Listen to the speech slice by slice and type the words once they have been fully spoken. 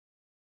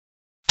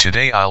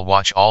Today I'll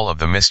watch all of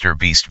the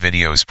MrBeast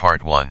videos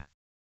part 1.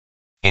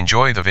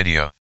 Enjoy the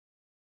video.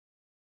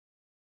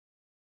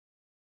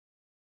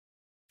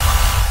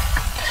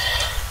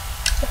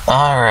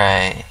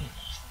 Alright,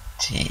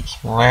 gee,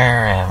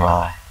 where am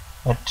I?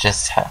 What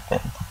just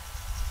happened?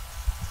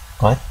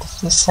 What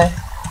did you say?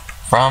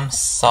 From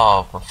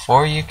Saul,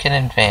 before you can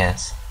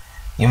advance,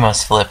 you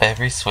must flip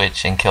every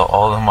switch and kill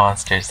all the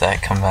monsters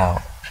that come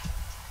out.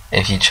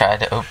 If you try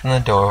to open the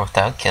door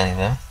without killing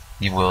them,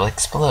 you will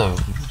explode.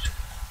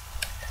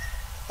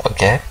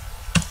 Okay.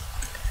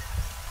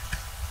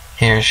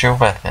 Here's your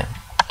weapon.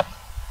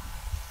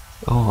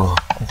 Ooh,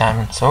 a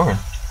diamond sword.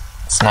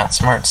 It's not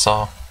smart,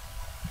 Saul.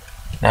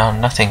 Now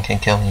nothing can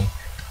kill me.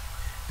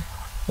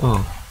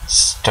 Ooh,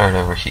 start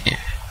over here.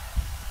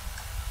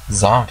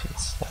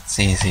 Zombies, that's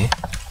easy.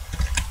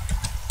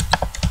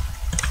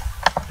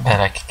 Bet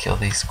I could kill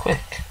these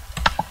quick.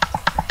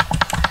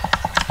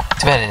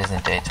 Too bad it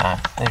isn't daytime.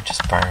 They're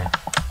just burned.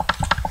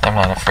 I'm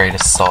not afraid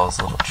of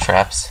Saul's little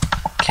traps.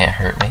 Can't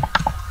hurt me.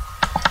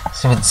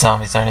 Some of the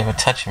zombies aren't even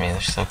touching me.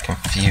 They're so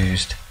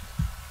confused.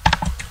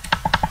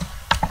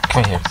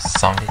 Come here,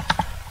 zombie.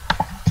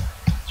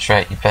 That's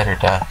right, you better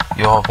die.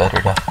 You all better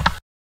die.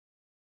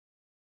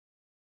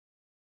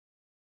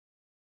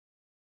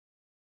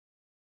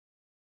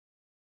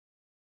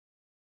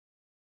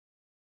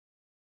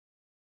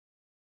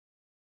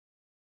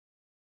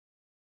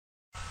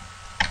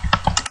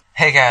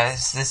 Hey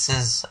guys, this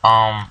is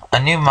a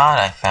new mod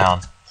I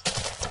found.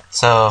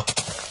 So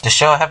to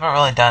show I haven't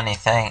really done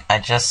anything, I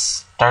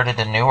just started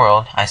a new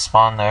world. I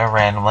spawned there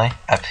randomly.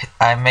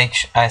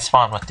 I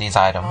spawn with these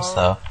items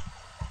though,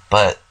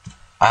 but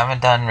I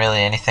haven't done really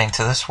anything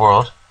to this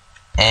world.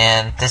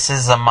 And this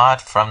is a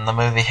mod from the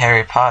movie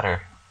Harry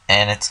Potter,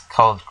 and it's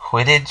called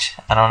Quidditch.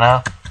 I don't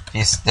know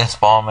if this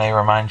ball may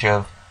remind you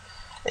of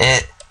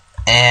it.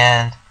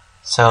 And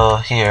so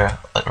here,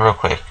 real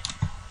quick.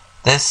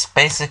 This,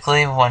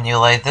 basically, when you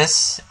lay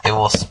this, it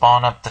will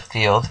spawn up the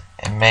field.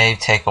 It may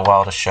take a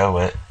while to show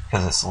it,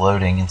 because it's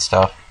loading and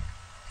stuff.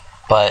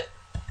 But,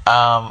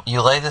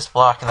 you lay this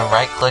block and then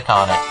right click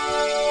on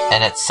it,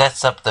 and it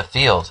sets up the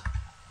field.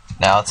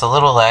 Now, it's a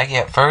little laggy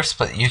at first,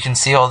 but you can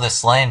see all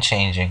this land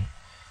changing.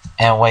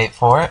 And wait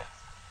for it.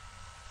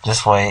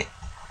 Just wait.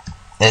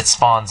 It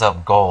spawns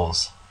up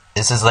goals.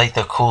 This is like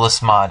the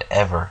coolest mod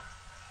ever.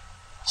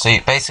 So,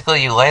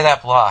 basically, you lay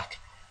that block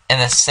in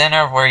the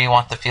center of where you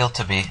want the field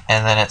to be,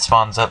 and then it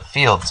spawns up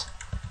fields.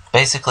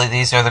 Basically,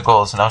 these are the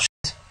goals, and I'll show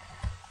you.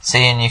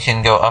 See, and you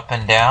can go up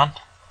and down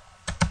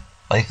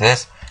like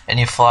this, and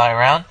you fly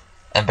around,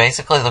 and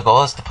basically the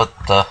goal is to put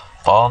the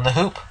ball in the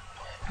hoop.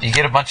 You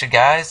get a bunch of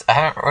guys. I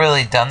haven't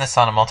really done this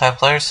on a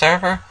multiplayer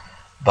server,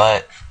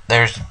 but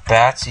there's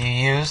bats you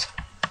use,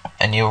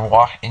 and you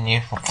walk and you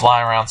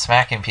fly around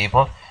smacking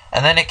people.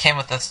 And then it came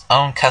with its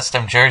own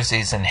custom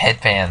jerseys and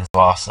headbands.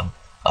 Awesome.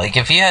 Like,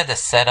 if you had to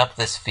set up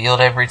this field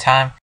every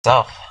time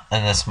yourself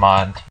in this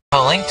mod,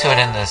 I'll link to it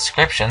in the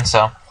description,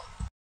 so.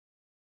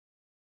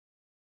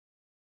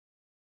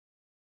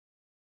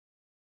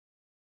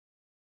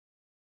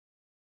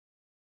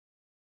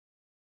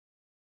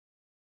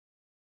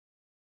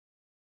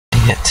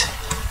 Idiot.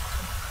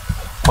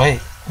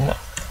 Wait, no,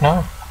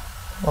 no.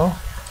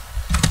 Oh.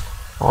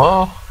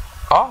 Whoa.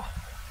 Oh.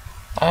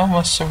 I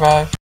almost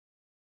survived.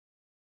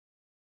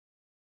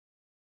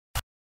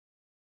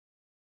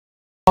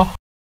 Oh.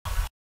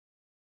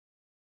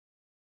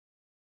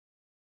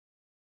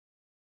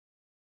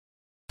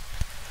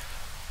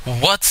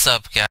 What's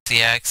up, guys?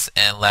 CX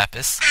and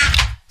Lapis.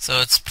 So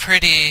it's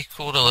pretty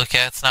cool to look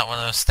at. It's not one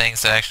of those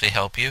things that actually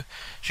help you.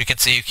 As you can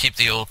see, you keep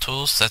the old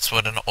tools. That's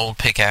what an old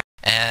pickaxe.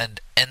 And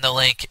in the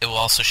link, it will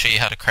also show you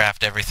how to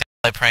craft everything.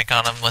 I prank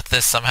on them with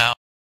this somehow.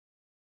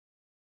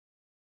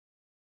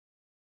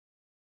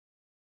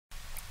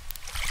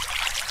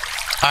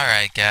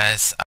 Alright,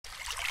 guys.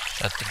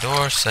 Shut the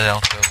door so they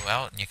don't go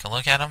out and you can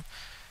look at them.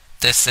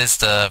 This is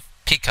the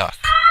peacock.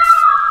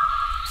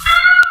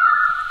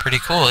 Pretty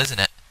cool, isn't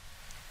it?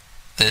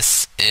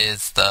 This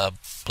is the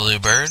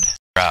bluebird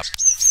drop,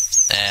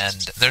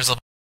 and there's a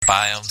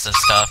biomes and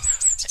stuff.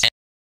 And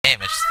the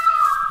game is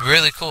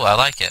really cool. I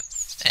like it,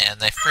 and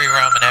they free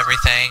roam and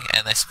everything,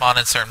 and they spawn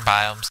in certain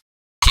biomes.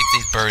 Keep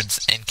these birds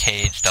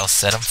encaged. I'll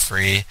set them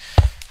free.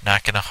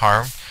 Not gonna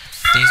harm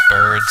these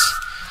birds.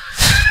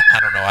 I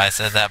don't know why I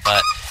said that,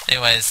 but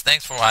anyways,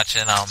 thanks for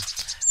watching.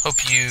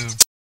 Hope you.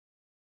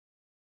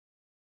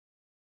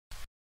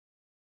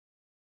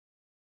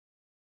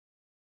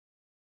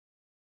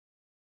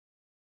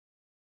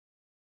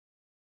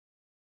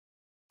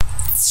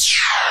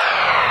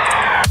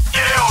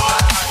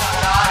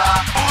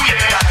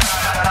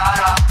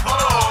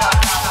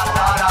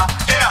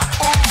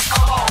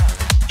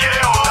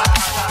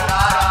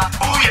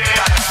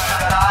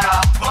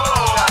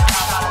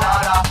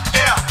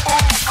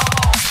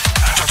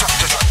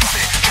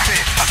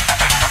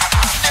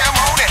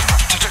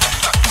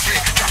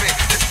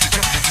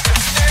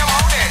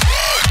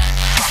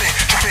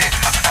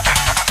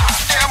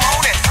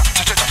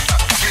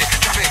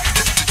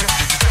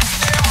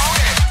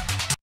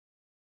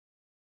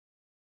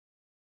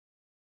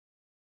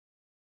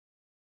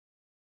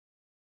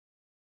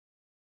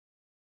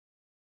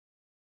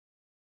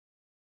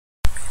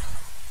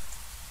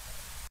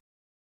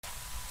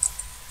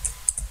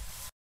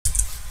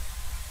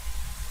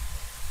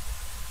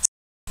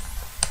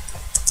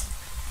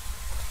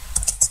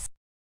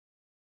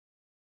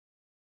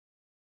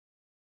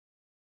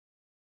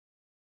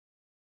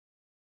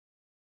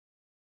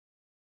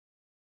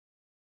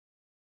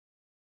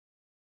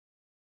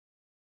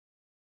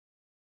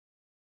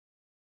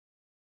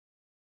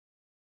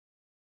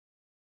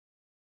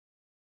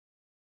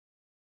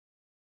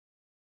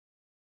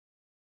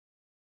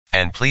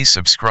 And please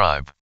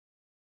subscribe.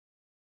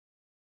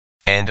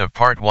 End of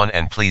part 1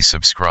 and please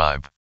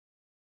subscribe.